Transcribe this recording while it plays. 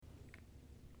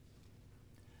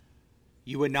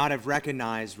you would not have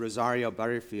recognized Rosaria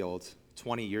Butterfield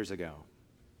 20 years ago.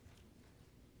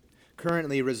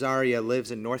 Currently, Rosaria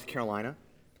lives in North Carolina.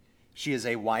 She is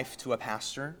a wife to a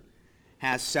pastor,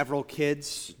 has several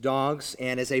kids, dogs,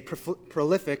 and is a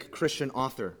prolific Christian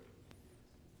author.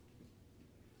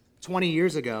 20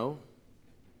 years ago,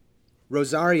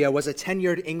 Rosaria was a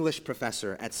tenured English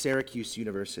professor at Syracuse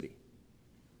University.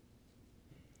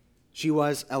 She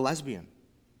was a lesbian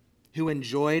who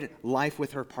enjoyed life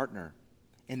with her partner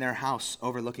in their house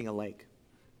overlooking a lake.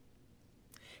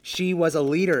 She was a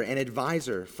leader and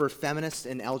advisor for feminist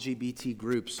and LGBT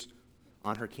groups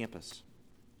on her campus.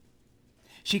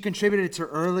 She contributed to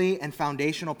early and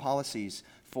foundational policies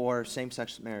for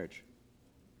same-sex marriage.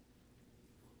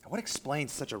 What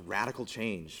explains such a radical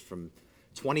change from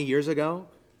 20 years ago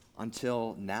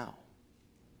until now?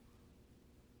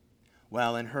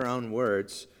 Well, in her own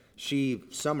words, she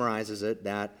summarizes it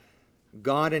that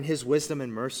God in his wisdom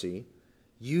and mercy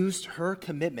used her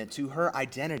commitment to her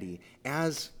identity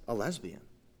as a lesbian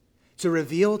to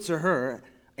reveal to her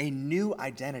a new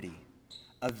identity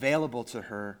available to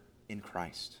her in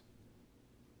Christ.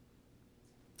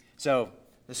 So,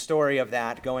 the story of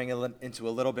that, going into a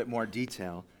little bit more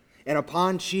detail, and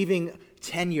upon achieving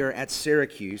tenure at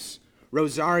Syracuse,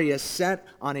 Rosaria set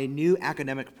on a new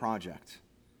academic project,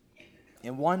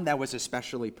 and one that was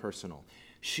especially personal.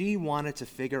 She wanted to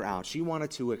figure out, she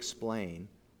wanted to explain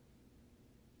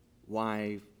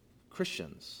why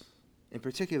Christians, in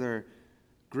particular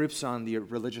groups on the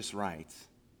religious right,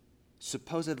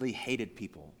 supposedly hated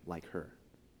people like her.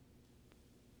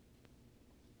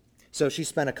 So she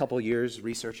spent a couple years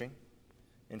researching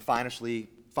and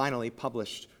finally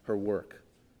published her work.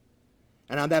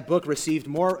 And that book received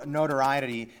more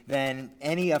notoriety than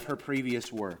any of her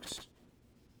previous works.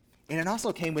 And it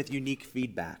also came with unique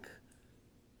feedback.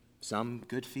 Some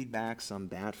good feedback, some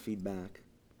bad feedback.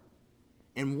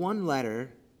 In one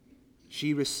letter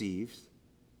she received,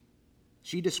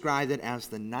 she described it as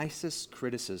the nicest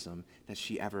criticism that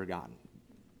she ever gotten.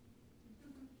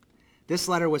 This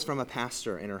letter was from a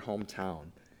pastor in her hometown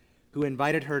who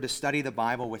invited her to study the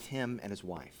Bible with him and his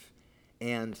wife.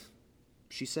 And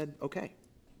she said, okay.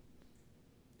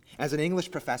 As an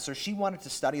English professor, she wanted to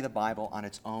study the Bible on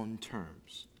its own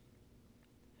terms.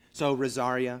 So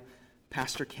Rosaria,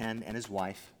 Pastor Ken, and his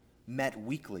wife met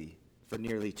weekly for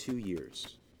nearly 2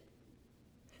 years.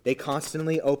 They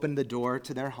constantly opened the door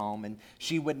to their home, and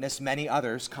she witnessed many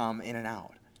others come in and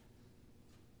out.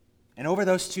 And over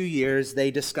those 2 years, they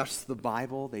discussed the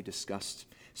Bible, they discussed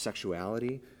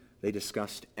sexuality, they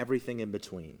discussed everything in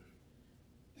between.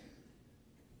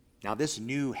 Now, this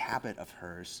new habit of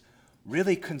hers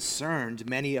really concerned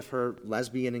many of her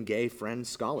lesbian and gay friend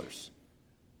scholars.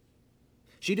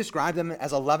 She described them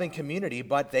as a loving community,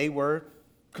 but they were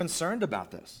concerned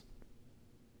about this.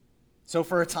 So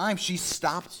for a time, she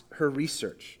stopped her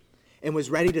research and was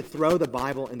ready to throw the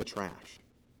Bible in the trash.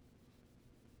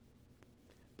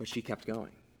 But she kept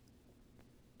going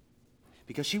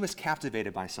because she was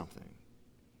captivated by something.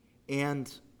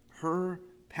 And her,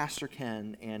 Pastor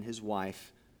Ken, and his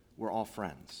wife were all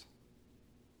friends.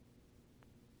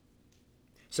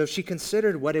 So she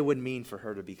considered what it would mean for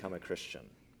her to become a Christian.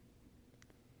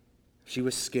 She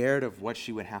was scared of what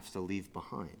she would have to leave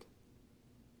behind.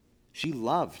 She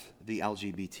loved the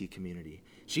LGBT community.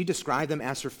 She described them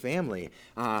as her family.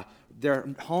 Their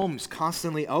homes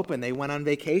constantly open. They went on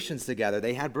vacations together.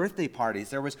 They had birthday parties.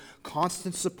 There was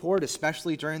constant support,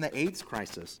 especially during the AIDS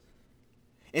crisis.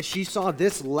 And she saw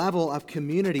this level of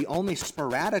community only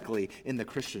sporadically in the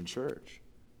Christian church.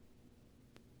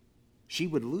 She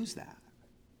would lose that.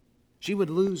 She would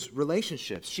lose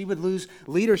relationships. She would lose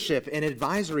leadership and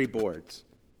advisory boards.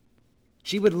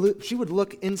 She would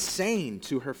look insane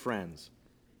to her friends.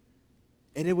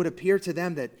 And it would appear to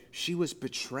them that she was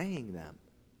betraying them.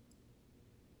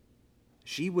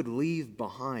 She would leave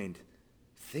behind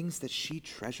things that she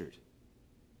treasured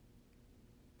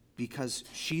because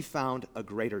she found a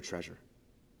greater treasure.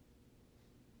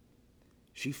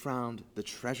 She found the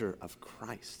treasure of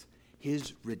Christ,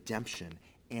 his redemption,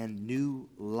 and new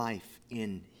life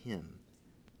in him.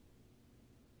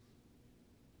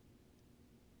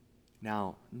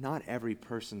 Now, not every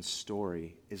person's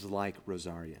story is like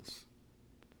Rosaria's.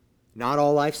 Not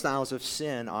all lifestyles of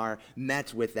sin are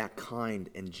met with that kind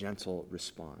and gentle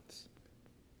response.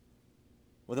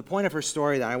 Well, the point of her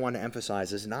story that I want to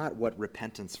emphasize is not what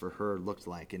repentance for her looked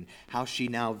like and how she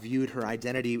now viewed her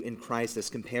identity in Christ as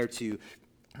compared to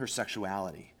her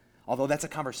sexuality, although that's a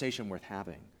conversation worth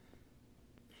having.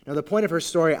 Now, the point of her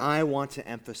story I want to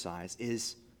emphasize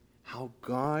is how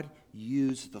God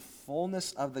used the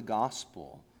fullness of the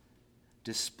gospel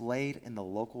displayed in the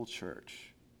local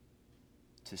church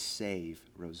to save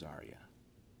Rosaria.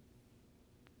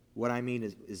 What I mean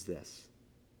is this.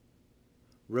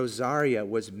 Rosaria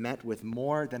was met with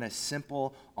more than a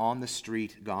simple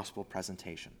on-the-street gospel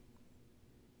presentation.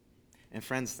 And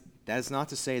friends, that is not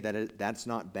to say that that's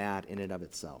not bad in and of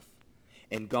itself.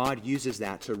 And God uses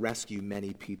that to rescue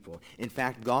many people. In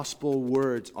fact, gospel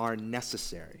words are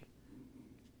necessary.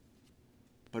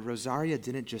 But Rosaria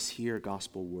didn't just hear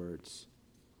gospel words.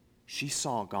 She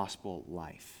saw gospel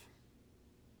life.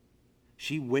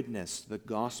 She witnessed the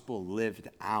gospel lived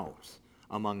out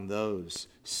among those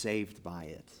saved by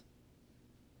it.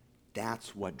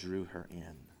 That's what drew her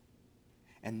in.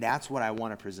 And that's what I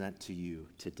want to present to you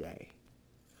today.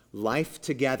 Life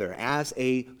together as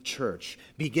a church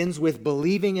begins with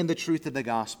believing in the truth of the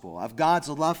gospel, of God's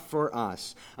love for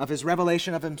us, of his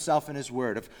revelation of himself in his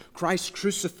word, of Christ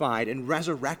crucified and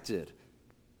resurrected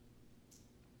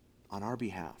on our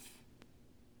behalf.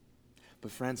 But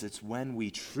friends, it's when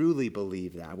we truly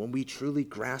believe that, when we truly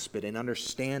grasp it and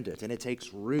understand it, and it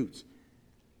takes root,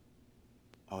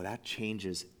 that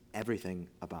changes everything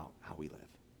about how we live.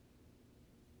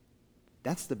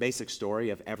 That's the basic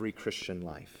story of every Christian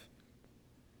life.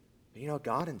 But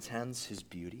God intends his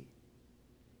beauty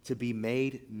to be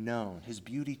made known, his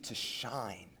beauty to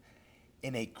shine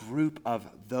in a group of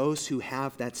those who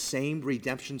have that same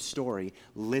redemption story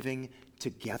living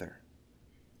together.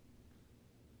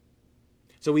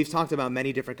 So we've talked about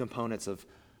many different components of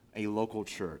a local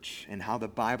church and how the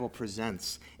Bible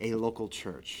presents a local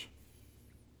church.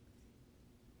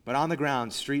 But on the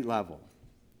ground, street level,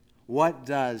 what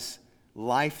does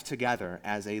life together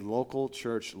as a local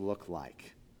church look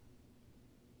like?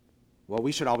 Well,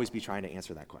 we should always be trying to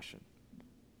answer that question.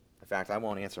 In fact, I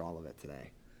won't answer all of it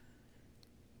today.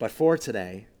 But for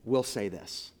today, we'll say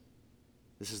this.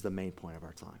 This is the main point of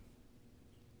our time.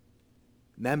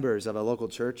 Members of a local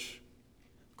church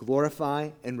glorify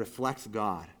and reflect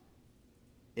God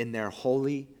in their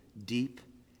holy, deep,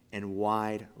 and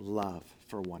wide love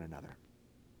for one another.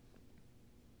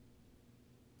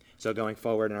 So going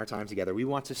forward in our time together, we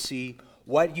want to see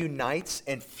what unites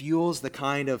and fuels the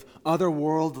kind of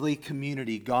otherworldly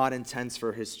community God intends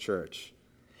for his church.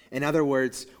 In other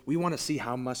words, we want to see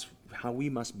how we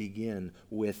must begin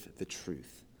with the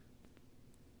truth.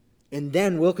 And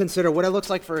then we'll consider what it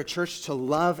looks like for a church to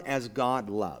love as God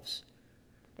loves.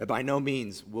 And by no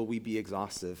means will we be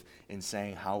exhaustive in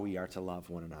saying how we are to love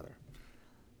one another.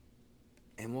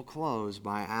 And we'll close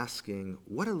by asking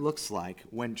what it looks like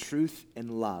when truth and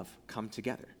love come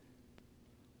together.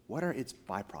 What are its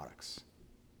byproducts?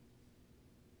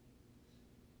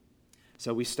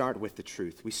 So we start with the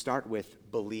truth. We start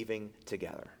with believing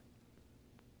together.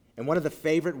 And one of the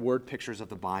favorite word pictures of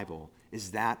the Bible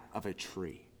is that of a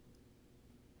tree.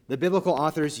 The biblical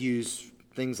authors use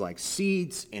things like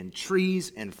seeds and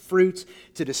trees and fruits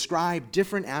to describe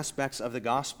different aspects of the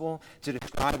gospel, to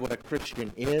describe what a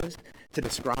Christian is, to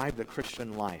describe the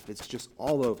Christian life. It's just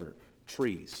all over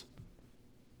trees.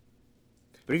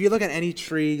 But if you look at any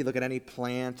tree, you look at any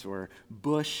plant or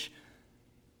bush,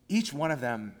 each one of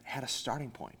them had a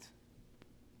starting point.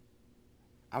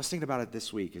 I was thinking about it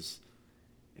this week. Is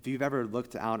if you've ever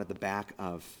looked out at the back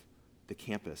of the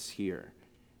campus here,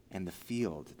 and the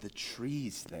field, the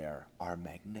trees there are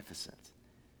magnificent.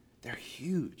 They're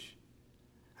huge.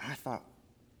 And I thought,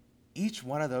 each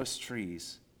one of those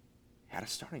trees had a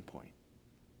starting point.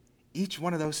 Each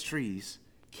one of those trees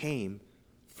came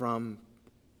from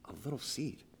a little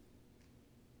seed.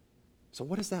 So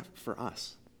what is that for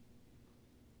us?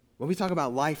 When we talk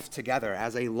about life together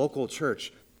as a local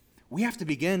church, we have to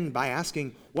begin by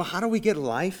asking, well, how do we get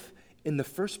life in the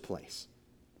first place?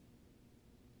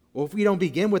 Well, if we don't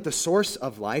begin with the source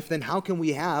of life, then how can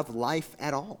we have life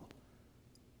at all?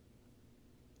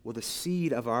 Well, the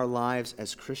seed of our lives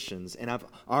as Christians and of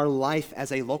our life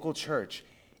as a local church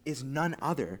is none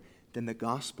other than the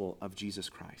gospel of Jesus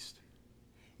Christ,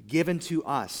 given to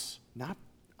us, not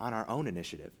on our own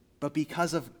initiative, but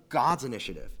because of God's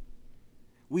initiative.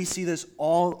 We see this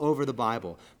all over the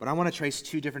Bible, but I want to trace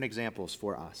two different examples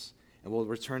for us, and we'll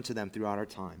return to them throughout our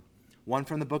time. One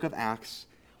from the book of Acts,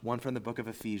 one from the book of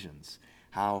Ephesians,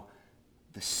 how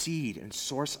the seed and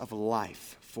source of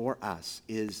life for us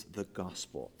is the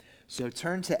gospel. So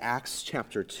turn to Acts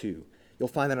chapter 2. You'll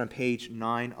find that on page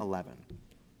 911.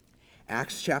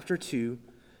 Acts chapter 2,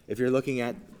 if you're looking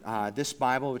at this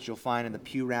Bible, which you'll find in the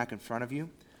pew rack in front of you,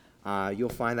 you'll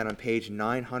find that on page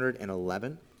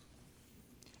 911.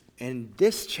 In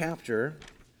this chapter,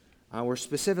 we're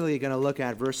specifically going to look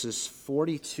at verses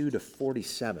 42 to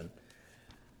 47.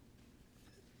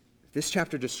 This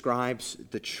chapter describes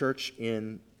the church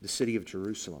in the city of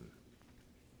Jerusalem.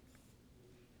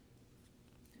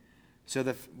 So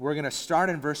we're going to start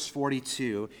in verse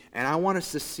 42, and I want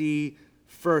us to see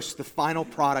first the final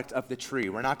product of the tree.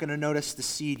 We're not going to notice the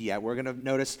seed yet. We're going to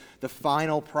notice the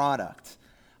final product.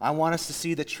 I want us to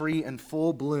see the tree in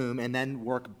full bloom and then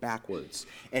work backwards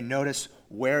and notice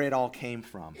where it all came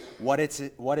from. What is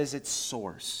its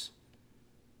source?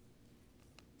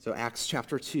 So Acts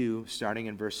chapter 2, starting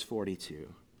in verse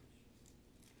 42.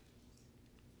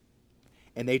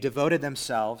 And they devoted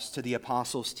themselves to the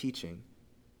apostles' teaching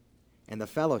and the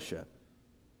fellowship,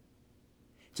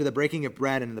 to the breaking of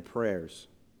bread and the prayers.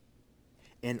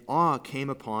 And awe came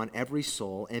upon every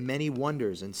soul, and many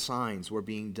wonders and signs were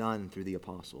being done through the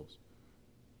apostles.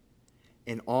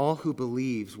 And all who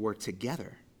believed were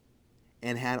together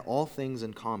and had all things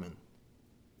in common.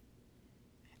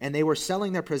 And they were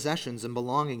selling their possessions and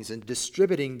belongings and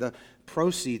distributing the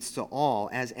proceeds to all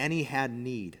as any had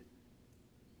need.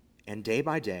 And day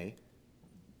by day,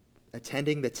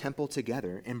 attending the temple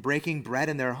together and breaking bread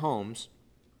in their homes,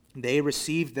 they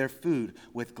received their food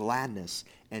with gladness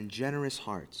and generous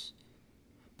hearts,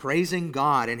 praising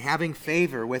God and having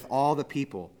favor with all the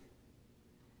people.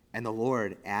 And the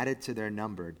Lord added to their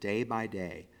number day by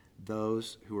day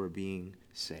those who were being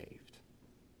saved.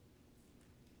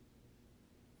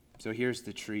 So here's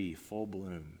the tree, full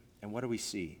bloom. And what do we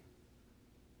see?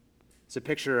 It's a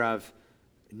picture of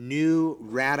new,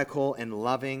 radical, and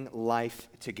loving life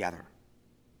together.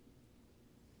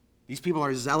 These people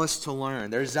are zealous to learn.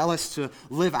 They're zealous to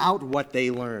live out what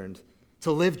they learned,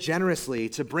 to live generously,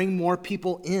 to bring more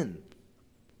people in.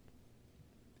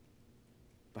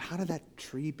 But how did that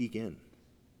tree begin?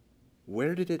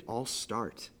 Where did it all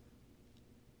start?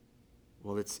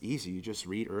 Well, it's easy. You just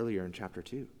read earlier in chapter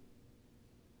 2.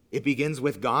 It begins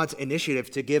with God's initiative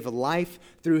to give life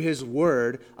through his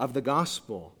word of the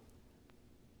gospel.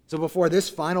 So before this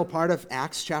final part of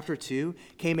Acts chapter 2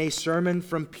 came a sermon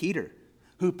from Peter,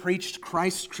 who preached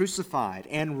Christ crucified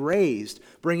and raised,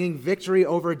 bringing victory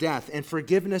over death and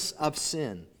forgiveness of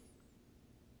sin,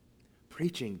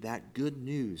 preaching that good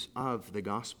news of the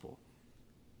gospel.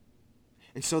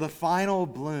 And so the final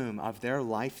bloom of their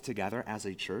life together as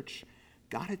a church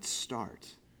got its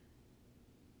start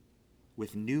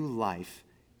with new life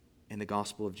in the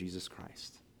gospel of Jesus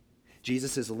Christ.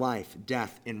 Jesus' life,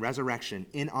 death, and resurrection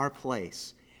in our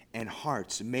place, and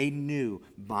hearts made new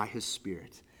by his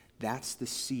Spirit. That's the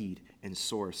seed and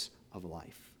source of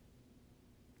life.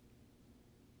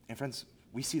 And friends,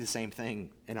 we see the same thing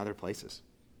in other places.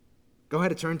 Go ahead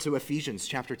and turn to Ephesians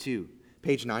chapter 2,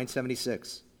 page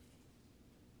 976.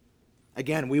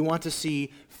 Again, we want to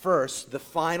see first the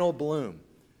final bloom.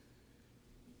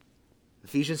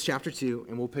 Ephesians chapter 2,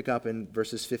 and we'll pick up in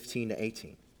verses 15 to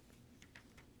 18.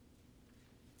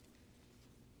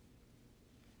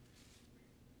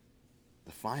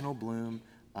 The final bloom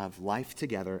of life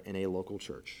together in a local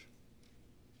church.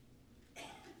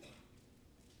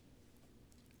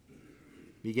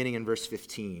 Beginning in verse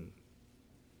 15.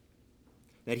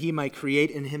 That he might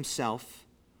create in himself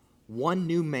one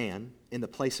new man in the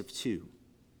place of two,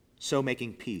 so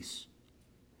making peace,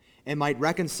 and might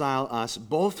reconcile us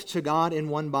both to God in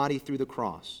one body through the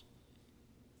cross,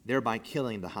 thereby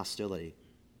killing the hostility.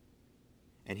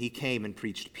 And he came and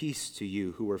preached peace to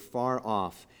you who were far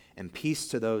off, and peace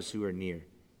to those who are near.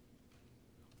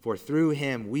 For through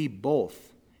him we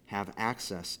both have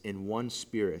access in one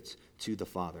Spirit to the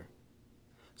Father.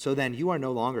 So then you are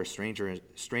no longer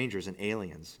strangers and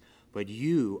aliens, but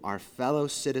you are fellow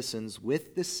citizens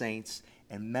with the saints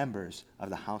and members of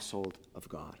the household of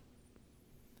God.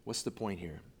 What's the point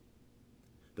here?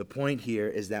 The point here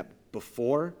is that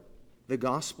before the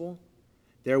gospel,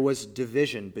 there was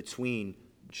division between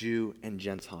Jew and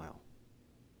Gentile.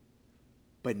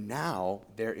 But now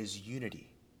there is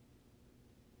unity.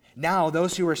 Now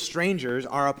those who are strangers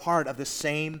are a part of the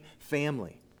same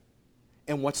family.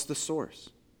 And what's the source?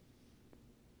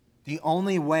 The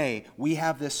only way we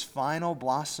have this final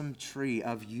blossom tree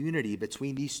of unity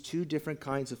between these two different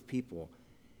kinds of people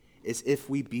is if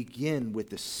we begin with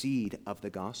the seed of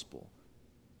the gospel.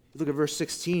 Look at verse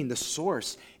 16. The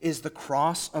source is the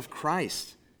cross of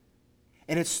Christ.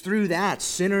 And it's through that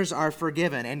sinners are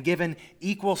forgiven and given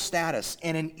equal status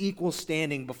and an equal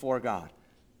standing before God.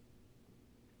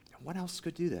 What else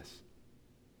could do this?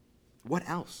 What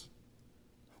else?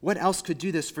 What else could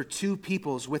do this for two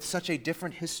peoples with such a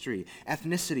different history,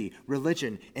 ethnicity,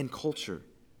 religion, and culture?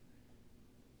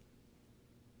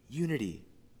 Unity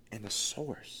and the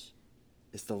source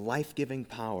is the life-giving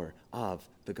power of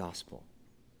the gospel.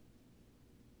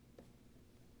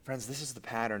 Friends, this is the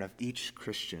pattern of each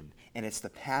Christian, and it's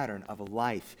the pattern of a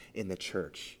life in the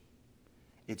church.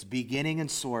 Its beginning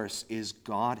and source is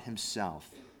God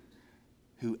himself,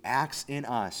 who acts in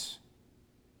us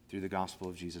through the gospel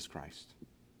of Jesus Christ.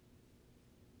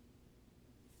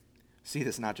 See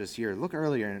this not just here. Look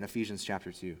earlier in Ephesians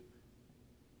chapter 2.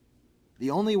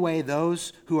 The only way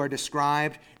those who are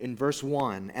described in verse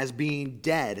 1 as being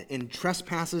dead in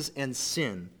trespasses and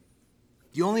sin,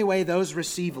 the only way those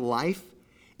receive life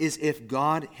is if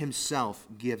God himself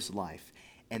gives life.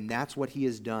 And that's what he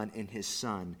has done in his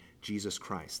Son, Jesus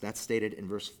Christ. That's stated in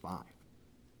verse 5.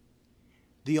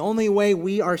 The only way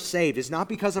we are saved is not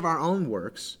because of our own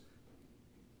works,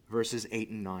 verses 8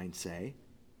 and 9 say,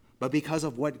 but because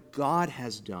of what God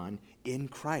has done in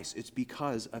Christ. It's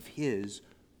because of his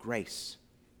grace.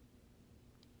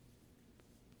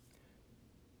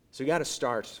 So you got to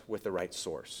start with the right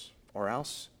source, or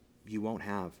else you won't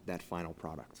have that final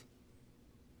product.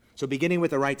 So beginning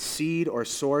with the right seed or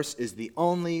source is the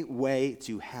only way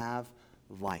to have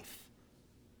life.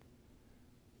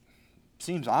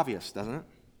 Seems obvious, doesn't it?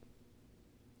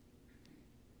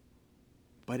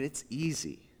 But it's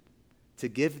easy to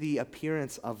give the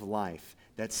appearance of life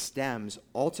that stems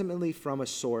ultimately from a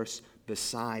source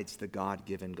besides the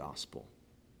God-given gospel.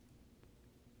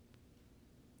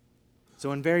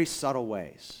 So in very subtle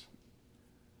ways,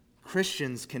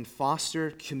 Christians can foster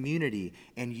community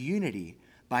and unity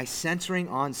by centering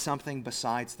on something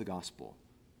besides the gospel,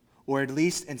 or at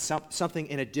least in something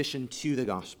in addition to the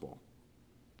gospel.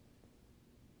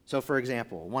 So for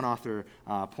example, one author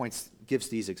gives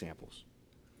these examples.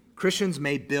 Christians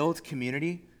may build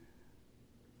community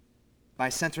by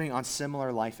centering on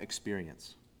similar life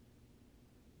experience.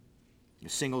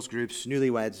 Singles groups,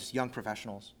 newlyweds, young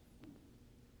professionals.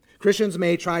 Christians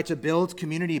may try to build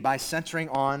community by centering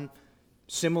on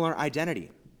similar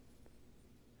identity.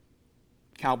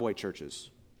 Cowboy churches,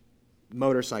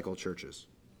 motorcycle churches,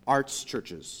 arts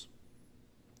churches.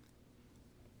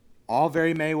 All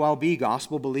very may well be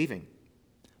gospel believing,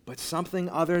 but something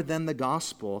other than the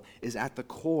gospel is at the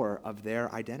core of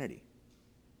their identity.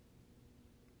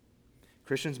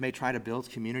 Christians may try to build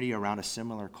community around a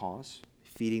similar cause,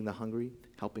 feeding the hungry,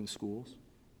 helping schools.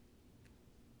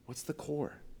 What's the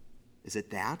core? Is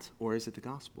it that, or is it the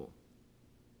gospel?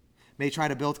 May try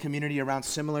to build community around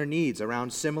similar needs,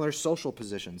 around similar social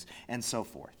positions, and so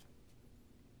forth.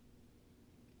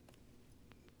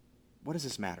 What does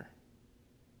this matter?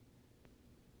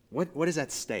 What is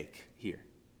at stake here?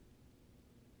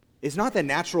 It's not that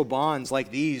natural bonds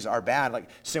like these are bad, like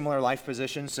similar life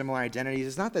positions, similar identities.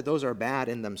 It's not that those are bad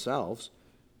in themselves.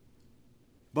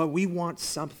 But we want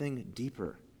something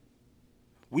deeper.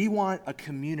 We want a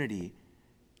community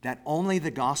that only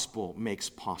the gospel makes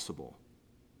possible.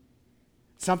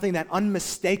 Something that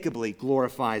unmistakably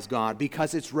glorifies God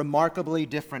because it's remarkably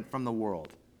different from the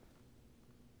world.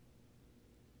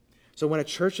 So when a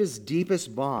church's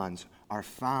deepest bonds are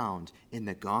found in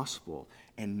the gospel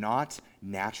and not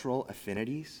natural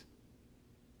affinities,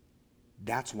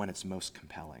 that's when it's most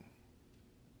compelling.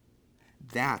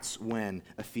 That's when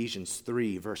Ephesians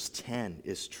 3, verse 10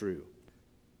 is true.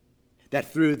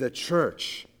 That through the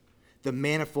church, the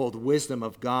manifold wisdom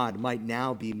of God might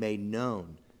now be made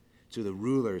known to the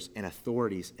rulers and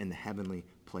authorities in the heavenly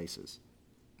places.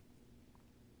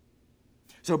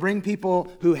 So bring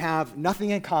people who have nothing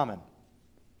in common,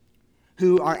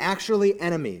 who are actually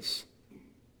enemies,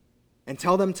 and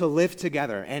tell them to live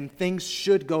together, and things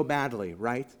should go badly,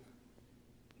 right?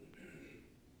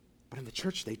 But in the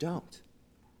church, they don't,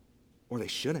 or they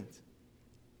shouldn't,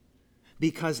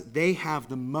 because they have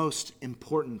the most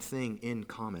important thing in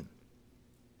common.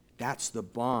 That's the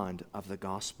bond of the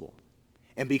gospel.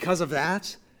 And because of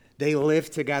that, they live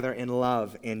together in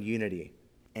love and unity.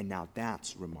 And now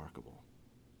that's remarkable.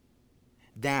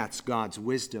 That's God's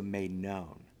wisdom made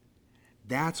known.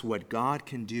 That's what God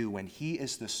can do when he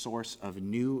is the source of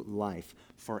new life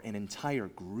for an entire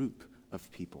group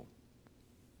of people.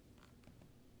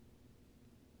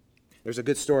 There's a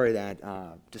good story that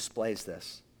displays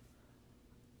this.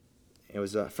 It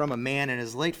was from a man in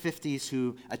his late 50s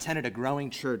who attended a growing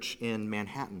church in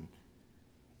Manhattan.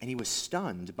 And he was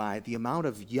stunned by the amount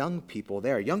of young people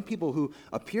there, young people who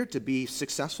appeared to be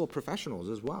successful professionals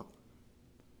as well.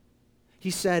 He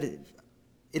said,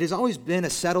 "It has always been a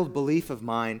settled belief of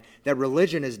mine that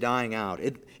religion is dying out,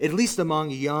 at least among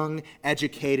young,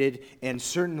 educated, and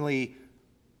certainly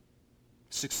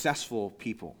successful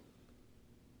people."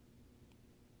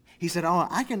 He said,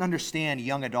 I can understand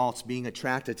young adults being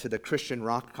attracted to the Christian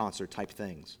rock concert type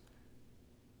things.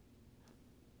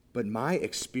 But my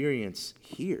experience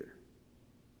here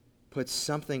puts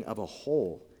something of a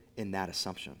hole in that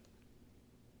assumption.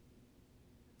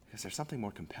 Because there's something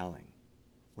more compelling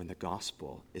when the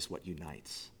gospel is what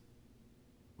unites,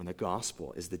 when the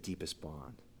gospel is the deepest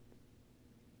bond.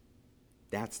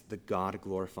 That's the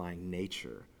God-glorifying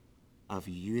nature of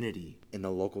unity in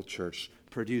the local church,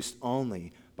 produced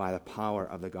only by the power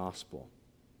of the gospel.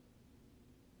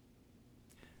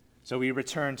 So we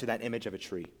return to that image of a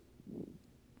tree.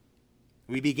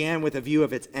 We began with a view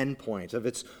of its endpoint, of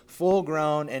its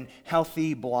full-grown and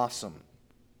healthy blossom,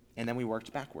 and then we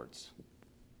worked backwards.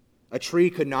 A tree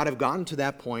could not have gotten to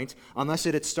that point unless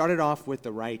it had started off with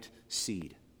the right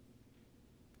seed.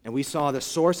 And we saw the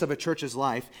source of a church's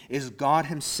life is God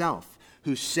himself,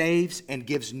 who saves and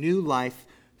gives new life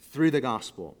through the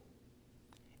gospel.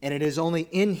 And it is only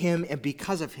in him and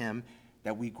because of him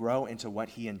that we grow into what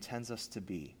he intends us to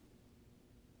be.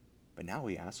 But now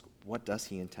we ask, what does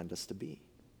he intend us to be?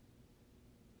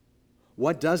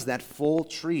 What does that full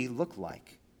tree look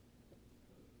like?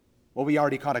 Well, we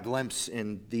already caught a glimpse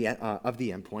of the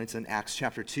endpoints in Acts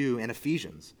chapter 2 and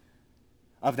Ephesians,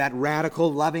 of that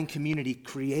radical, loving community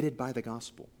created by the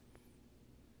gospel.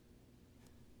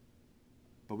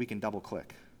 But we can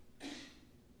double-click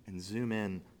and zoom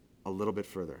in a little bit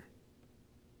further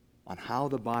on how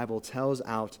the Bible tells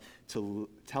us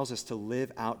to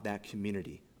live out that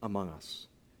community among us.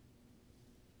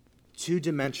 Two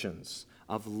dimensions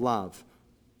of love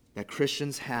that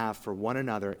Christians have for one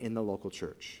another in the local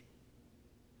church.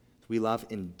 We love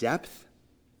in depth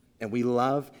and we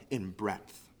love in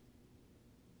breadth.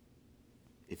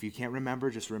 If you can't remember,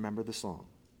 just remember the song.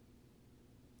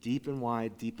 Deep and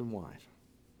wide,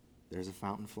 there's a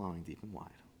fountain flowing deep and wide.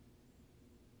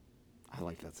 I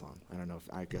like that song.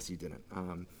 I guess you didn't.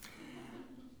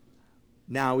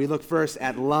 Now we look first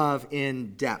at love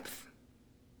in depth.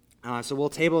 So we'll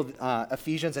table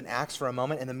Ephesians and Acts for a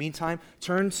moment. In the meantime,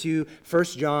 turn to 1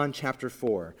 John chapter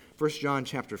 4. 1 John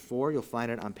chapter 4, you'll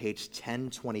find it on page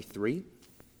 1023.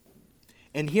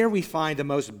 And here we find the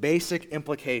most basic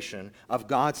implication of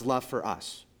God's love for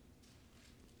us.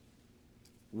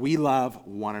 We love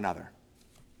one another.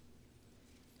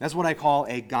 That's what I call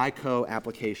a Geico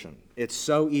application. It's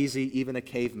so easy, even a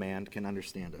caveman can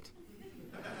understand it.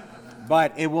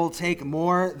 But it will take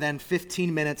more than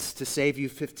 15 minutes to save you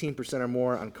 15% or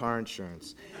more on car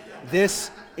insurance.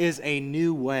 This is a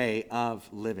new way of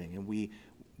living, and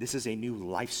this is a new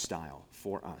lifestyle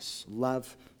for us.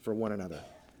 Love for one another.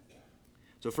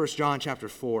 So 1 John chapter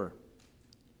 4,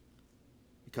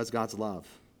 because God's love,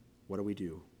 what do we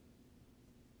do?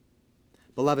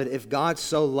 Beloved, if God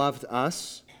so loved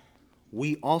us,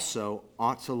 we also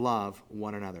ought to love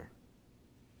one another.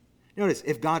 Notice,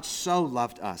 if God so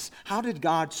loved us, how did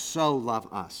God so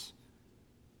love us?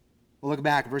 Well, look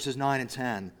back, verses 9 and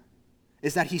 10.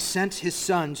 Is that he sent his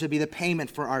son to be the payment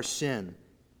for our sin.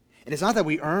 And it's not that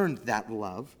we earned that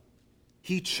love.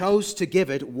 He chose to give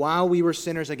it while we were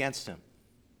sinners against him.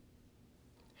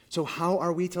 So how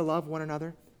are we to love one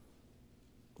another?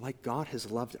 Like God has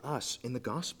loved us in the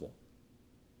gospel.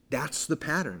 That's the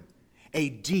pattern. A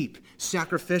deep,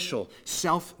 sacrificial,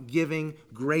 self-giving,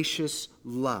 gracious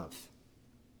love.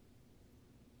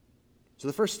 So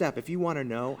the first step, if you want to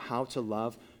know how to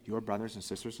love your brothers and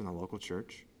sisters in the local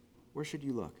church, where should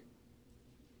you look?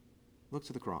 Look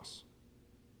to the cross.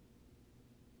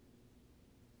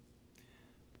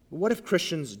 What if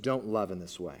Christians don't love in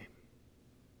this way?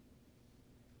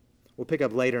 We'll pick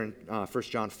up later in 1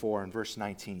 John 4 and verse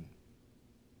 19.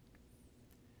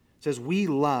 It says, we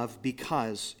love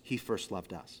because he first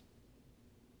loved us.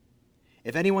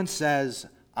 If anyone says,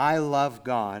 I love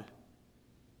God,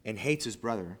 and hates his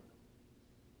brother,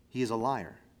 he is a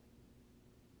liar.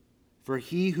 For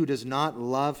he who does not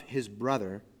love his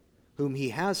brother, whom he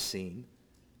has seen,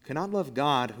 cannot love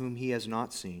God, whom he has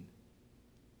not seen.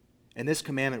 And this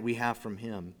commandment we have from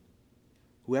him: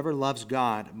 whoever loves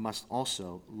God must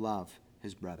also love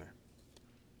his brother.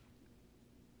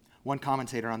 One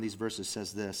commentator on these verses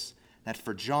says this, that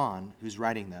for John, who's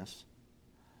writing this,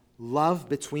 love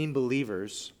between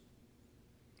believers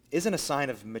isn't a sign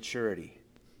of maturity.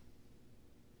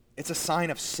 It's a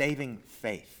sign of saving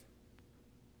faith.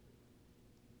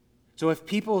 So if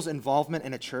people's involvement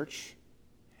in a church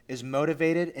is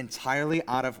motivated entirely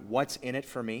out of what's in it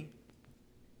for me,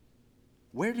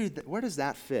 where does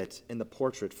that fit in the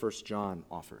portrait 1 John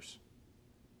offers?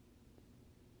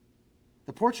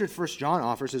 The portrait 1 John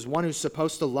offers is one who's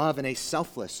supposed to love in a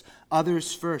selfless,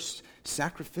 others-first,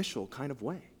 sacrificial kind of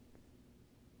way.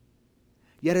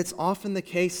 Yet it's often the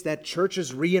case that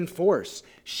churches reinforce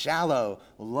shallow,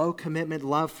 low-commitment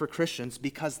love for Christians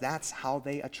because that's how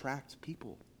they attract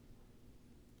people.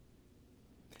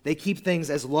 They keep things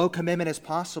as low commitment as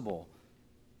possible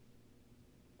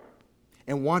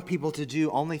and want people to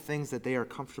do only things that they are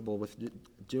comfortable with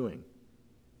doing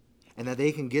and that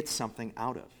they can get something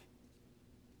out of.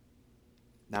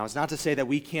 Now, it's not to say that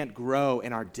we can't grow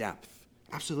in our depth.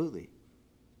 Absolutely.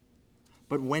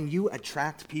 But when you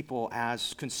attract people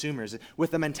as consumers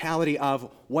with the mentality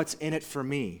of what's in it for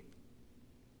me,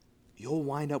 you'll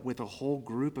wind up with a whole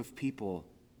group of people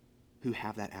who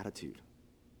have that attitude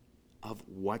of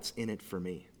what's in it for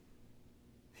me,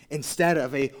 instead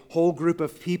of a whole group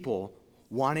of people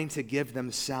wanting to give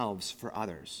themselves for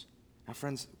others. Now,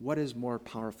 friends, what is more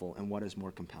powerful and what is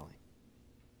more compelling?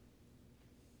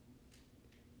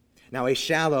 Now, a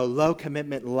shallow,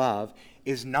 low-commitment love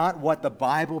is not what the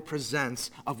Bible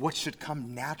presents of what should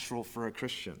come natural for a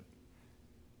Christian.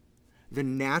 The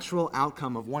natural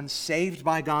outcome of one saved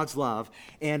by God's love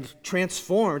and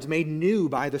transformed, made new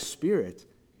by the Spirit,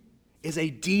 is a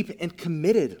deep and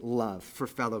committed love for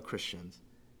fellow Christians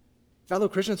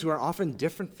who are often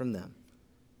different from them.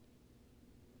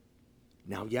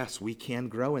 Now, yes, we can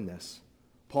grow in this.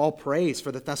 Paul prays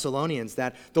for the Thessalonians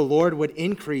that the Lord would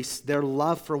increase their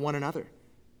love for one another.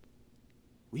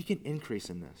 We can increase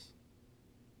in this.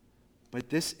 But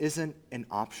this isn't an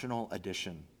optional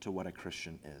addition to what a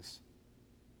Christian is.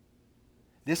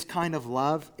 This kind of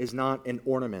love is not an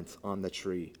ornament on the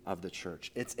tree of the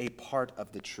church. It's a part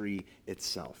of the tree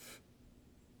itself.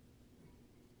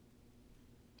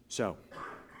 So,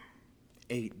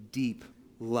 a deep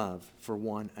love for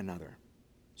one another.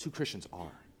 It's who Christians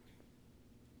are.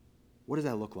 What does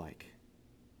that look like?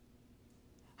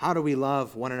 How do we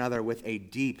love one another with a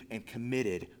deep and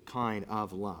committed kind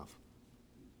of love?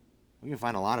 We can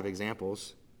find a lot of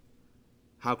examples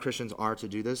how Christians are to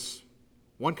do this.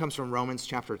 One comes from Romans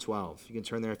chapter 12. You can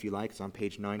turn there if you like. It's on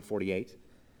page 948.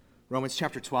 Romans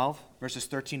chapter 12, verses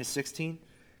 13 to 16,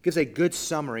 gives a good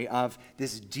summary of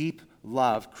this deep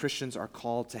love Christians are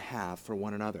called to have for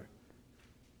one another.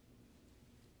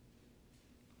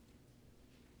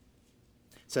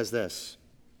 It says this: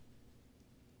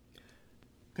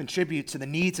 contribute to the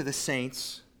needs of the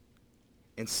saints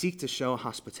and seek to show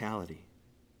hospitality.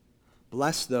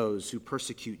 Bless those who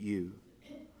persecute you.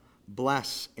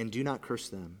 Bless and do not curse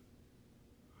them.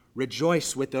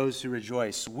 Rejoice with those who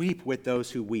rejoice. Weep with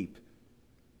those who weep.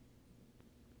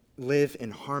 Live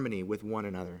in harmony with one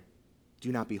another.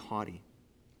 Do not be haughty,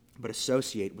 but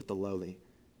associate with the lowly.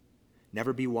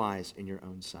 Never be wise in your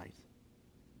own sight.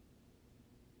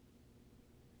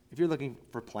 If you're looking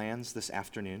for plans this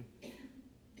afternoon,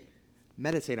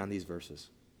 meditate on these verses.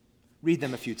 Read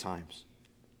them a few times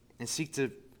and seek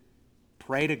to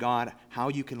pray to God how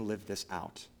you can live this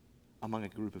out among a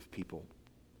group of people.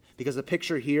 Because the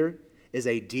picture here is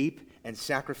a deep and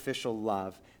sacrificial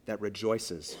love that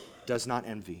rejoices, does not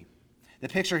envy. The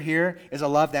picture here is a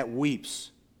love that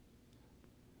weeps,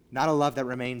 not a love that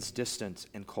remains distant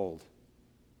and cold.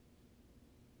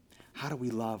 How do we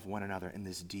love one another in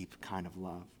this deep kind of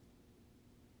love?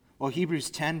 Well, Hebrews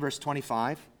 10, verse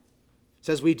 25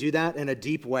 says we do that in a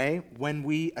deep way when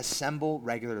we assemble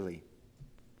regularly.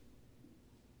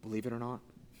 Believe it or not.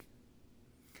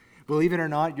 Believe it or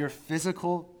not, your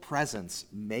physical presence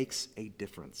makes a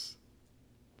difference.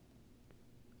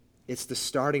 It's the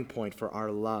starting point for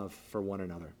our love for one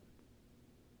another.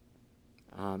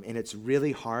 And it's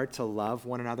really hard to love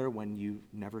one another when you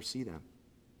never see them.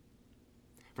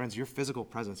 Friends, your physical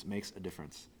presence makes a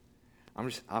difference.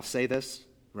 I'll say this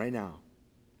right now.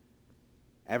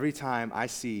 Every time I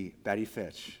see Betty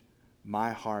Fitch,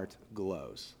 my heart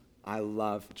glows. I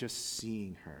love just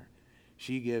seeing her.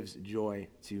 She gives joy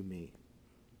to me.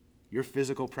 Your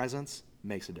physical presence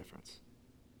makes a difference.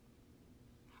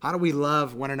 How do we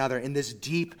love one another in this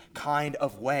deep kind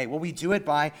of way? Well, we do it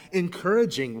by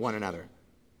encouraging one another.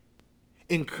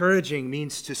 Encouraging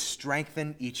means to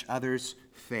strengthen each other's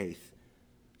faith.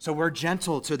 So we're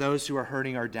gentle to those who are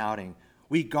hurting or doubting.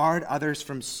 We guard others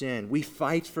from sin. We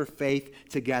fight for faith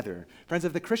together. Friends,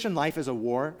 if the Christian life is a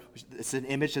war, it's an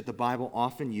image that the Bible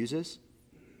often uses,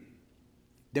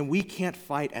 then we can't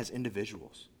fight as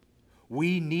individuals.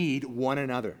 We need one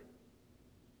another.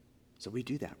 So we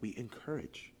do that. We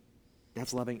encourage.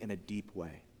 That's loving in a deep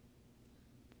way.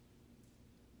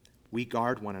 We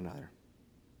guard one another.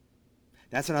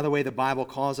 That's another way the Bible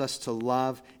calls us to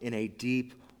love in a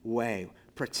deep way.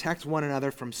 Protect one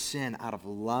another from sin out of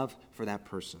love for that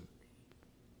person.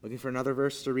 Looking for another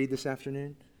verse to read this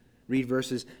afternoon? Read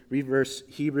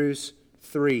Hebrews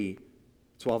 3,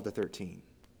 12 to 13.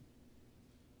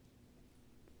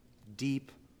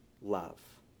 Deep love.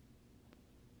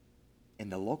 In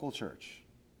the local church.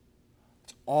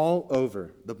 It's all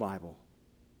over the Bible.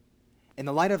 In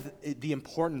the light of the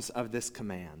importance of this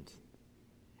command,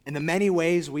 in the many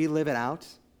ways we live it out,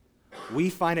 we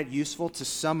find it useful to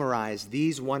summarize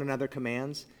these one another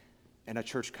commands in a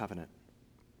church covenant.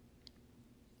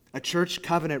 A church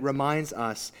covenant reminds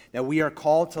us that we are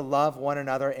called to love one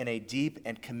another in a deep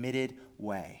and committed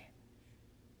way.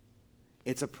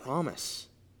 It's a promise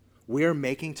we're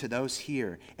making to those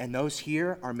here, and those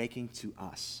here are making to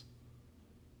us.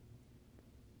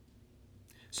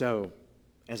 So,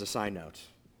 as a side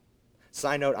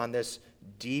note on this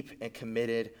deep and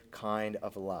committed kind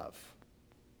of love,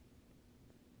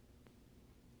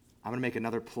 I'm going to make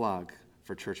another plug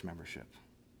for church membership.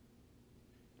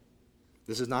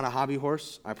 This is not a hobby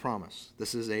horse, I promise.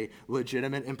 This is a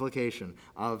legitimate implication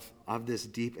of this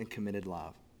deep and committed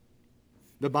love.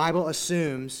 The Bible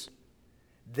assumes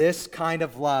this kind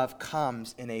of love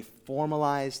comes in a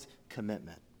formalized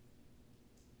commitment.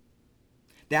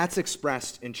 That's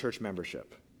expressed in church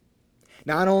membership.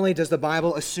 Not only does the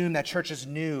Bible assume that churches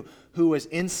knew who was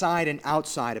inside and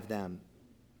outside of them,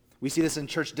 we see this in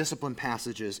church discipline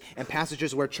passages and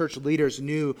passages where church leaders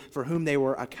knew for whom they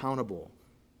were accountable.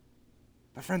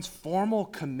 But friends, formal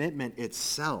commitment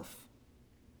itself,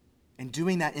 and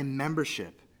doing that in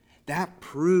membership, that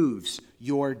proves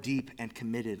your deep and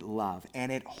committed love,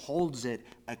 and it holds it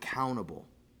accountable.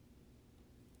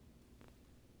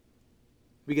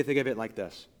 We can think of it like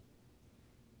this.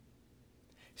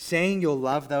 Saying you'll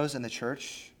love those in the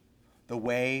church the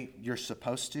way you're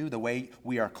supposed to, the way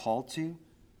we are called to,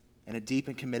 in a deep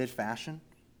and committed fashion,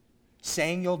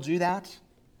 saying you'll do that,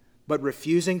 but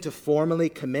refusing to formally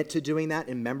commit to doing that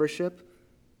in membership,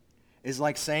 is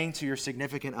like saying to your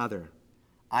significant other,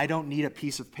 I don't need a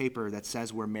piece of paper that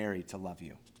says we're married to love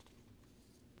you.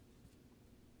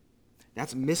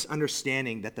 That's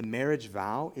misunderstanding that the marriage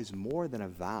vow is more than a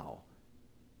vow.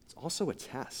 It's also a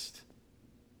test.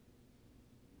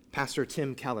 Pastor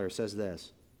Tim Keller says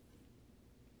this: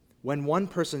 when one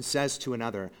person says to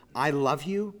another, I love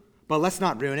you, but let's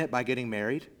not ruin it by getting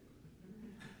married,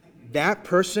 that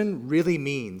person really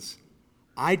means,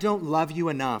 I don't love you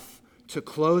enough to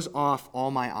close off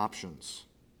all my options.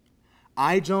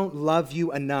 I don't love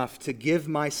you enough to give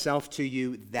myself to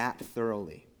you that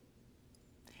thoroughly.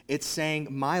 It's saying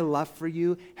my love for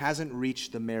you hasn't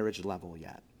reached the marriage level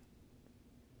yet.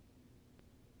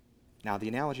 Now, the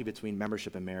analogy between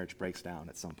membership and marriage breaks down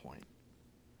at some point.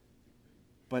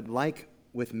 But like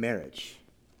with marriage,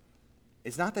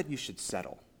 it's not that you should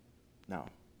settle. No.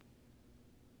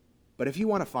 But if you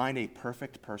want to find a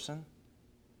perfect person,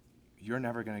 you're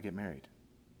never going to get married.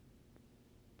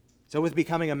 So with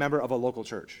becoming a member of a local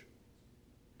church,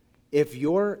 if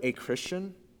you're a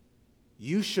Christian,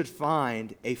 you should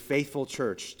find a faithful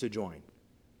church to join.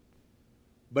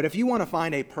 But if you want to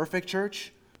find a perfect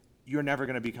church, you're never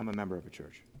going to become a member of a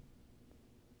church.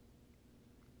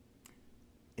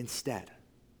 Instead,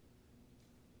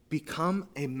 become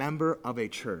a member of a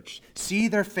church. See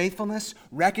their faithfulness,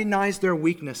 recognize their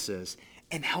weaknesses,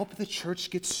 and help the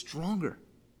church get stronger.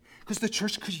 Because the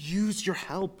church could use your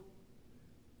help.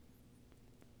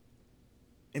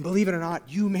 And believe it or not,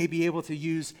 you may be able to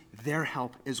use their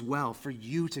help as well for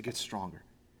you to get stronger.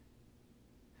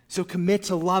 So commit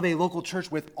to love a local church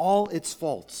with all its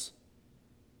faults.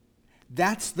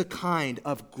 That's the kind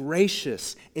of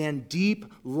gracious and deep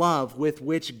love with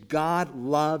which God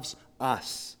loves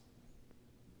us.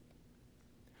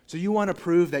 So you want to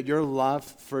prove that your love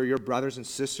for your brothers and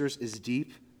sisters is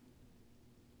deep?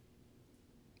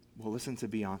 Well, listen to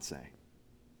Beyonce.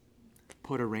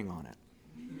 Put a ring on it.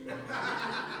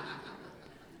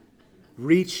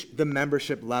 Reach the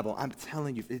membership level. I'm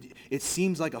telling you, it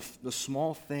seems like a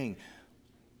small thing,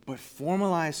 but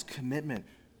formalized commitment,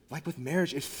 like with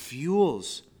marriage, it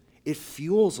fuels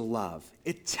love.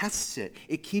 It tests it.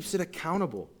 It keeps it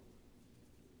accountable.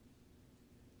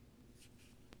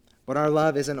 But our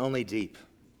love isn't only deep,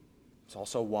 it's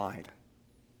also wide.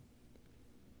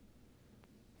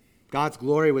 God's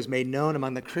glory was made known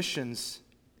among the Christians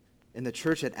in the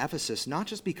church at Ephesus, not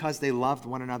just because they loved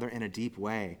one another in a deep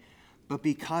way, but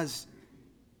because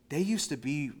they used to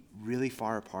be really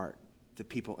far apart, the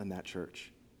people in that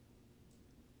church.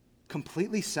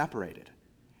 Completely separated.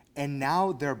 And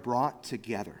now they're brought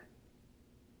together.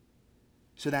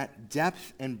 So that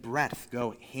depth and breadth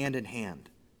go hand in hand.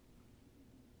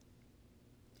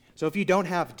 So if you don't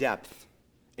have depth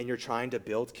and you're trying to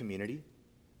build community,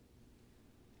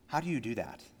 how do you do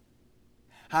that?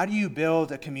 How do you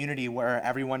build a community where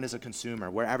everyone is a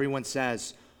consumer, where everyone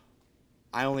says,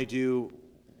 I only do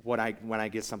when I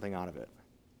get something out of it?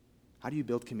 How do you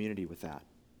build community with that?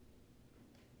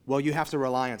 Well, you have to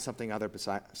rely on something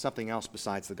else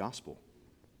besides the gospel.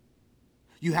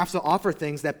 You have to offer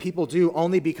things that people do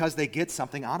only because they get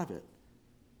something out of it.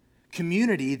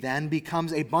 Community then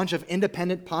becomes a bunch of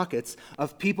independent pockets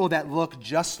of people that look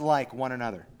just like one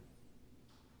another.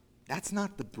 That's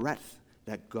not the breadth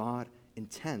that God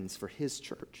intends for his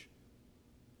church.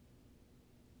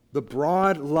 The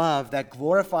broad love that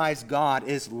glorifies God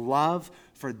is love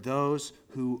for those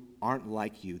who aren't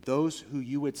like you, those who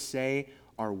you would say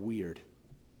are weird.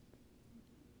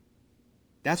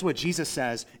 That's what Jesus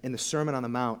says in the Sermon on the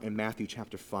Mount in Matthew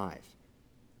chapter 5.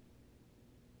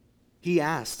 He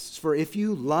asks, "For if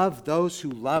you love those who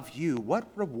love you,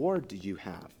 what reward do you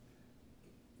have?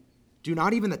 Do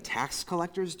not even the tax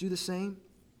collectors do the same?"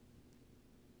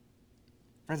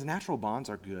 Friends, natural bonds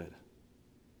are good.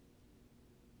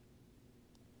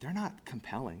 They're not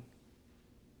compelling.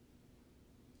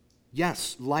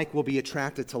 Yes, like will be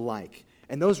attracted to like,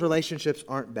 and those relationships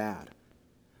aren't bad.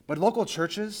 But local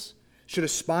churches should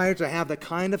aspire to have the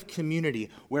kind of community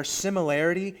where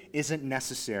similarity isn't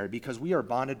necessary because we are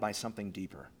bonded by something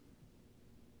deeper.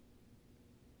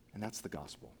 And that's the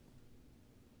gospel.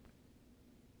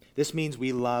 This means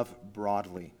we love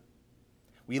broadly.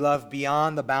 We love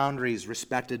beyond the boundaries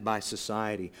respected by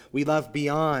society. We love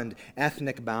beyond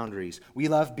ethnic boundaries. We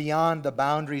love beyond the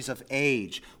boundaries of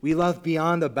age. We love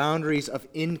beyond the boundaries of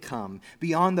income,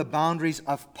 beyond the boundaries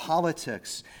of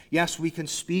politics. Yes, we can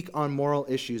speak on moral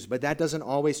issues, but that doesn't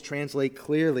always translate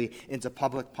clearly into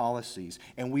public policies,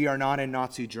 and we are not in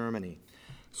Nazi Germany.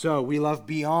 So we love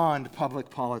beyond public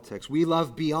politics. We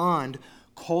love beyond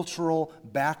cultural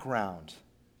background.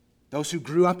 Those who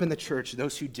grew up in the church,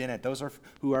 those who didn't,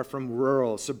 who are from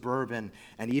rural, suburban,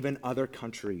 and even other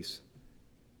countries.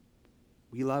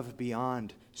 We love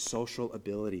beyond social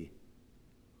ability.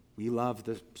 We love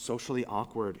the socially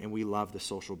awkward, and we love the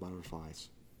social butterflies.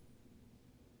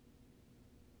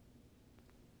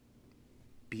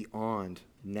 Beyond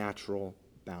natural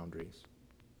boundaries.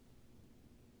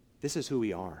 This is who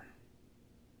we are.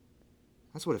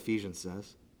 That's what Ephesians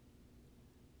says.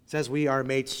 It says we are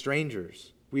made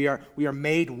strangers. We are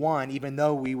made one even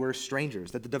though we were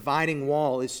strangers, that the dividing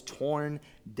wall is torn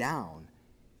down.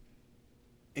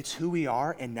 It's who we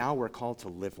are, and now we're called to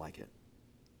live like it.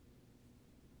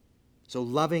 So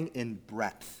loving in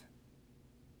breadth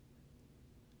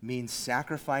means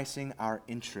sacrificing our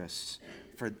interests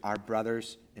for our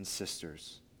brothers and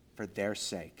sisters, for their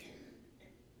sake.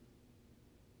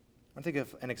 Want to think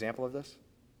of an example of this?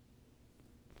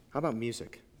 How about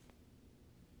music?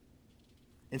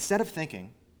 Instead of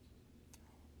thinking,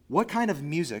 what kind of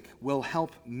music will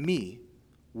help me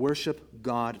worship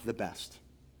God the best?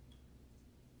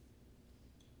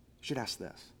 You should ask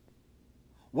this.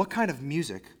 What kind of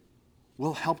music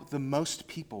will help the most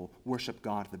people worship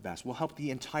God the best? Will help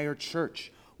the entire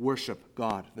church worship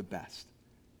God the best?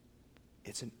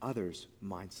 It's an others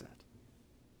mindset.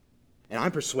 And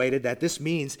I'm persuaded that this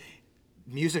means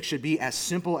music should be as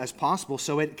simple as possible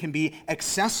so it can be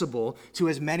accessible to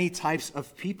as many types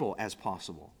of people as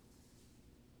possible.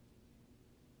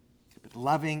 But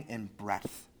loving in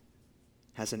breadth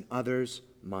has an others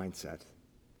mindset.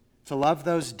 To love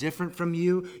those different from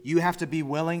you, you have to be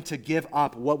willing to give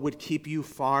up what would keep you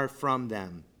far from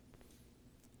them.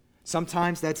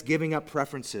 Sometimes that's giving up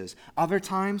preferences. Other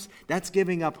times, that's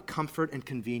giving up comfort and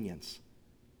convenience.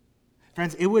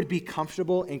 Friends, it would be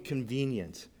comfortable and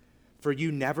convenient for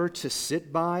you never to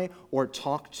sit by or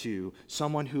talk to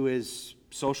someone who is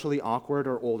socially awkward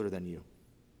or older than you.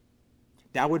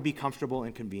 That would be comfortable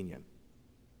and convenient.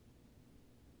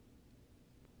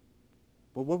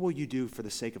 But what will you do for the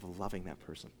sake of loving that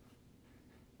person?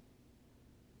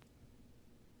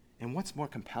 And what's more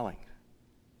compelling?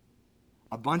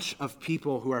 A bunch of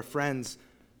people who are friends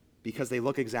because they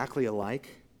look exactly alike,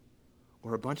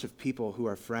 or a bunch of people who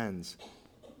are friends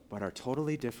but are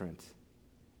totally different,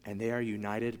 and they are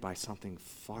united by something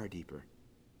far deeper?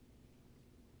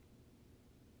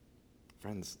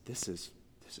 Friends, this is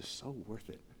so worth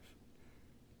it.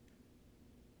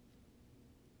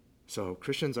 So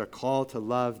Christians are called to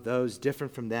love those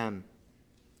different from them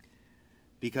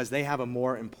because they have a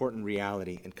more important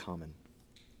reality in common.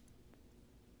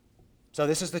 So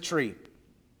this is the tree.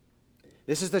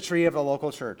 This is the tree of the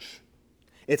local church.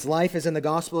 Its life is in the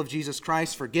gospel of Jesus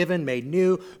Christ, forgiven, made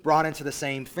new, brought into the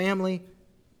same family,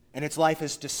 and its life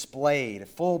is displayed,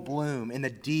 full bloom, in the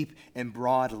deep and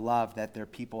broad love that their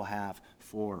people have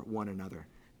for one another.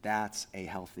 That's a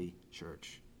healthy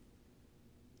church.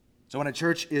 So when a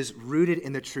church is rooted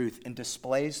in the truth and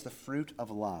displays the fruit of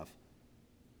love,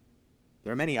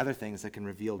 there are many other things that can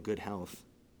reveal good health.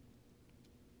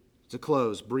 To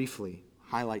close, briefly,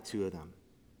 highlight two of them.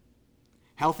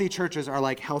 Healthy churches are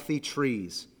like healthy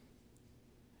trees.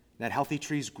 That healthy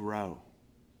trees grow,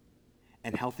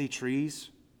 and healthy trees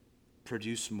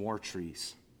produce more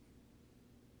trees.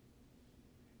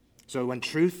 So when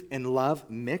truth and love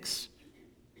mix,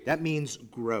 that means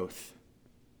growth.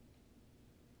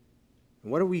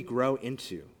 What do we grow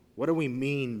into? What do we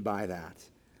mean by that?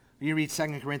 You read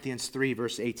 2 Corinthians 3,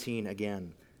 verse 18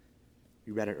 again.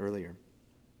 We read it earlier.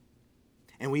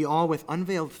 And we all, with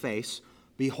unveiled face,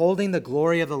 beholding the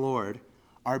glory of the Lord,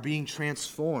 are being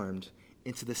transformed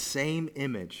into the same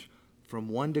image from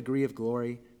one degree of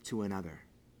glory to another.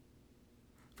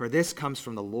 For this comes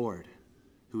from the Lord,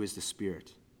 who is the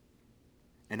Spirit.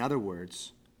 In other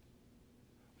words,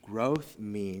 growth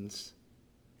means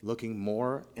looking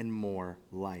more and more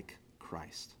like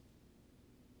Christ,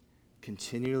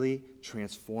 continually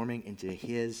transforming into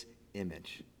his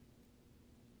image.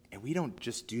 And we don't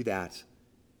just do that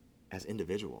as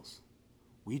individuals.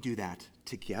 We do that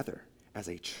together as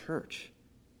a church.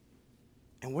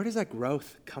 And where does that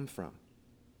growth come from?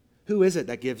 Who is it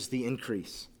that gives the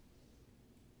increase?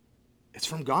 It's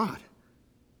from God.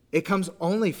 It comes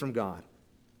only from God.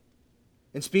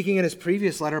 And speaking in his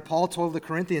previous letter, Paul told the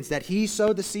Corinthians that he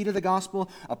sowed the seed of the gospel,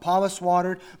 Apollos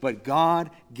watered, but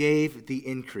God gave the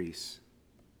increase.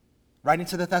 Writing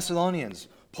to the Thessalonians,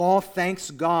 Paul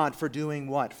thanks God for doing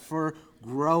what? For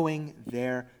growing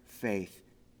their faith.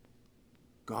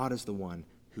 God is the one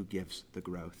who gives the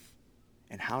growth.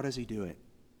 And how does he do it?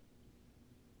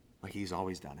 Like he's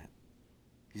always done it.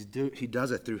 He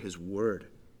does it through his word.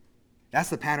 That's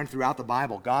the pattern throughout the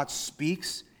Bible. God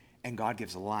speaks and God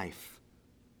gives life.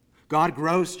 God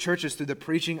grows churches through the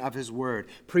preaching of his word,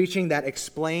 preaching that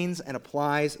explains and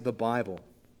applies the Bible.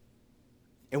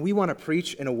 And we want to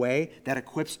preach in a way that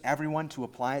equips everyone to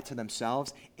apply it to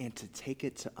themselves and to take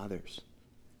it to others.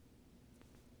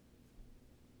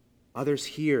 Others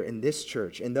here in this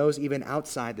church and those even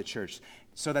outside the church,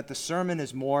 so that the sermon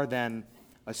is more than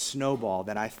a snowball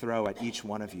that I throw at each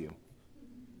one of you.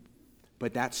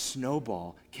 But that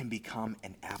snowball can become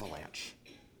an avalanche.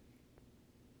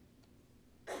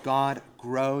 God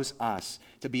grows us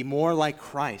to be more like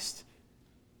Christ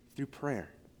through prayer.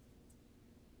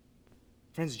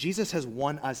 Friends, Jesus has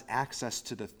won us access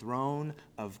to the throne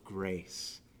of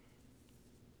grace.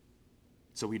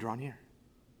 So we draw near.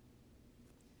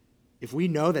 If we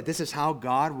know that this is how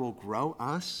God will grow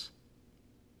us,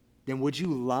 then would you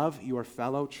love your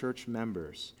fellow church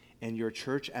members and your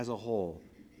church as a whole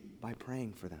by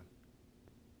praying for them?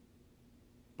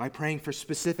 By praying for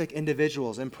specific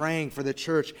individuals and praying for the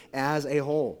church as a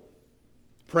whole.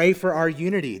 Pray for our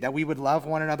unity, that we would love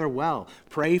one another well.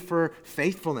 Pray for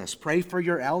faithfulness. Pray for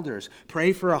your elders.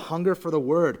 Pray for a hunger for the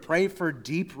word. Pray for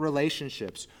deep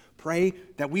relationships. Pray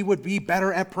that we would be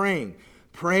better at praying.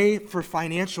 Pray for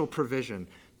financial provision.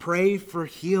 Pray for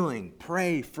healing.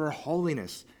 Pray for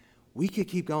holiness. We could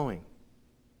keep going.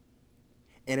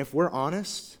 And if we're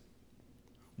honest,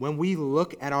 when we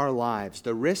look at our lives,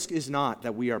 the risk is not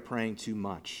that we are praying too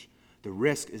much. The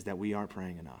risk is that we aren't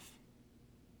praying enough.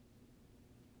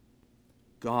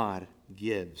 God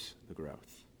gives the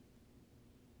growth.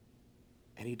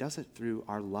 And he does it through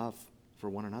our love for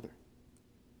one another.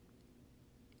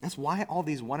 That's why all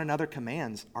these one another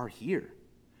commands are here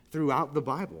throughout the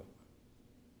Bible.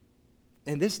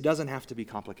 And this doesn't have to be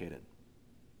complicated.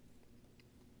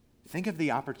 Think of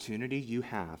the opportunity you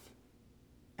have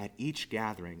at each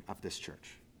gathering of this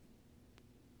church.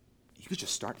 You could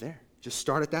just start there. Just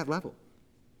start at that level.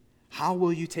 How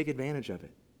will you take advantage of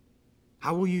it?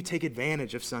 How will you take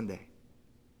advantage of Sunday?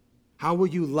 How will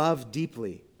you love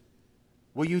deeply?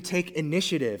 Will you take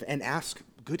initiative and ask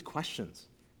good questions?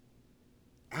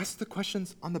 Ask the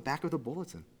questions on the back of the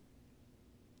bulletin.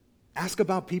 Ask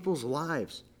about people's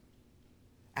lives.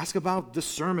 Ask about the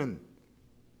sermon.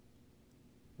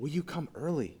 Will you come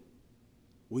early?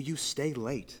 Will you stay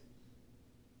late?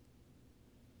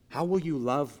 How will you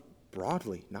love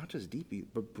broadly, not just deeply,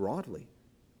 but broadly?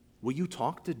 Will you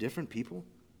talk to different people?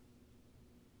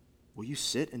 Will you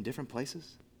sit in different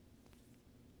places?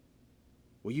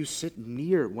 Will you sit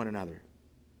near one another?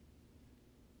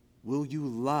 Will you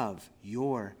love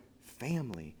your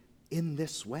family in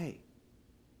this way?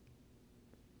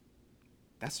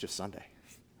 That's just Sunday.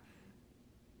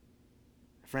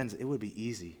 Friends, it would be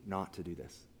easy not to do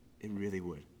this. It really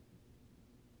would.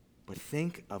 But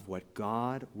think of what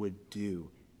God would do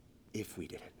if we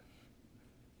did it.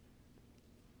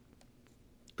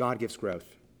 God gives growth.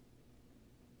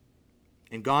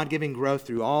 And God giving growth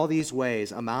through all these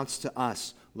ways amounts to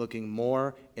us looking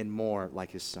more and more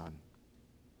like his Son.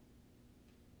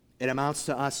 It amounts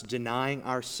to us denying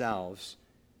ourselves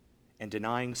and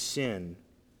denying sin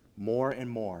more and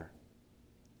more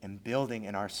and building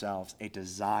in ourselves a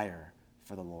desire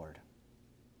for the Lord.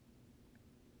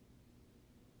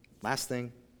 Last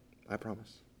thing, I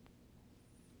promise.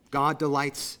 God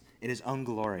delights in his own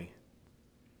glory.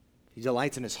 He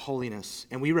delights in his holiness,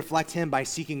 and we reflect him by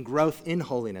seeking growth in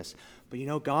holiness.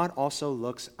 But God also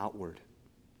looks outward.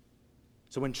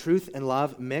 So when truth and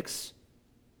love mix,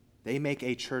 they make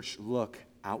a church look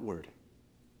outward.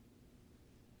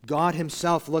 God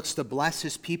himself looks to bless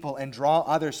his people and draw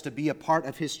others to be a part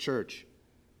of his church.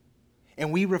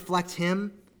 And we reflect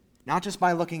him not just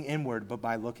by looking inward, but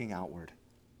by looking outward.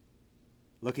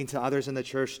 Looking to others in the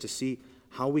church to see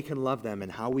how we can love them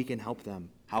and how we can help them,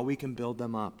 how we can build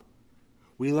them up.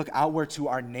 We look outward to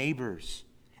our neighbors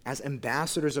as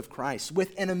ambassadors of Christ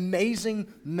with an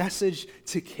amazing message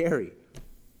to carry.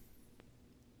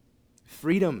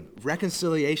 Freedom,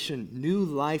 reconciliation, new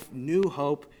life, new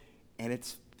hope, and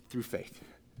it's through faith,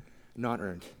 not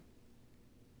earned.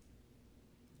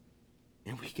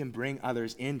 And we can bring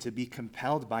others in to be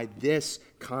compelled by this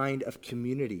kind of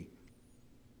community.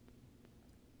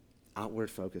 Outward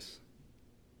focus.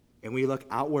 And we look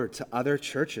outward to other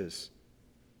churches.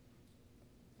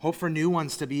 Hope for new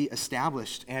ones to be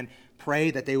established and pray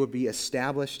that they would be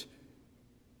established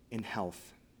in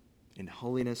health, in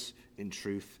holiness, in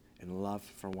truth, and love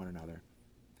for one another.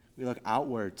 We look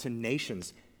outward to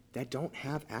nations that don't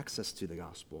have access to the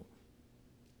gospel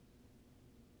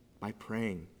by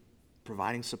praying,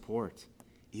 providing support,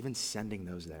 even sending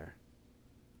those there.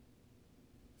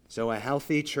 So a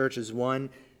healthy church is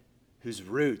one whose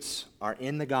roots are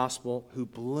in the gospel, who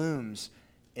blooms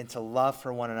into love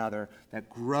for one another, that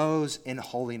grows in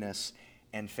holiness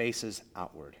and faces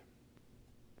outward.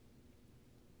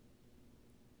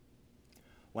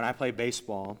 When I played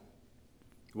baseball,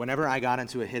 whenever I got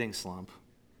into a hitting slump,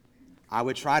 I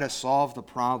would try to solve the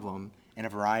problem in a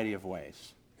variety of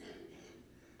ways.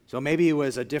 So maybe it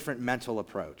was a different mental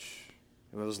approach.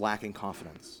 It was lacking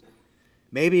confidence.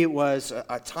 Maybe it was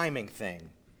a timing thing.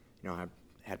 I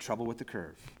had trouble with the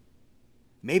curve.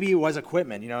 Maybe it was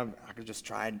equipment. I could just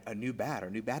try a new bat or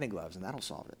new batting gloves, and that'll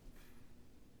solve it.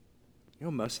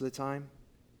 Most of the time,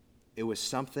 it was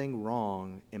something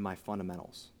wrong in my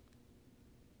fundamentals.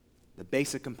 The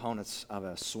basic components of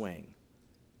a swing.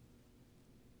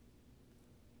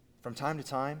 From time to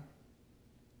time,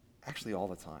 actually all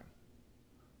the time,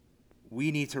 we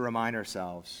need to remind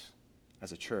ourselves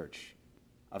as a church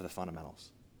of the fundamentals.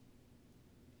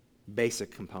 Basic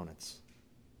components.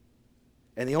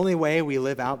 And the only way we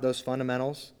live out those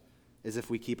fundamentals is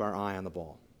if we keep our eye on the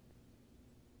ball.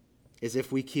 Is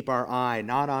if we keep our eye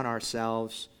not on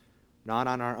ourselves, not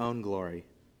on our own glory,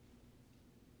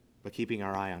 but keeping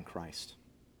our eye on Christ.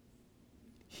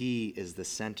 He is the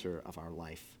center of our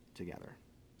life together.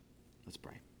 Let's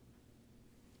pray.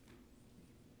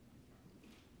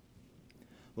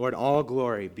 Lord, all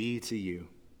glory be to you,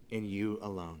 and you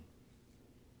alone.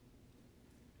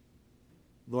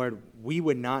 Lord, we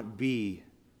would not be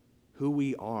who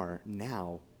we are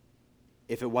now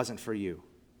if it wasn't for you.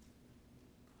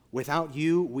 Without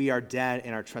you, we are dead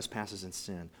in our trespasses and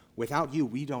sin. Without you,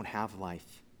 we don't have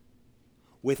life.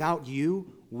 Without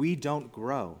you, we don't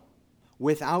grow.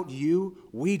 Without you,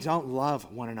 we don't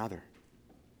love one another.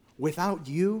 Without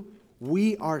you,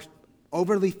 we are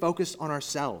overly focused on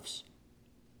ourselves.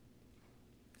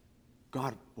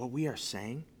 God, what we are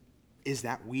saying is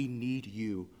that we need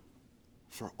you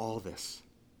for all this.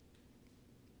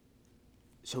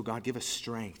 So God, give us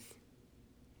strength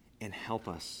and help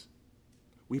us.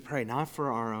 We pray not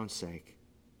for our own sake,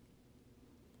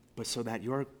 but so that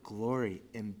your glory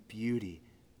and beauty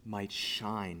might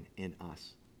shine in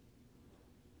us.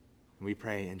 And we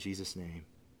pray in Jesus' name,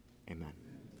 amen.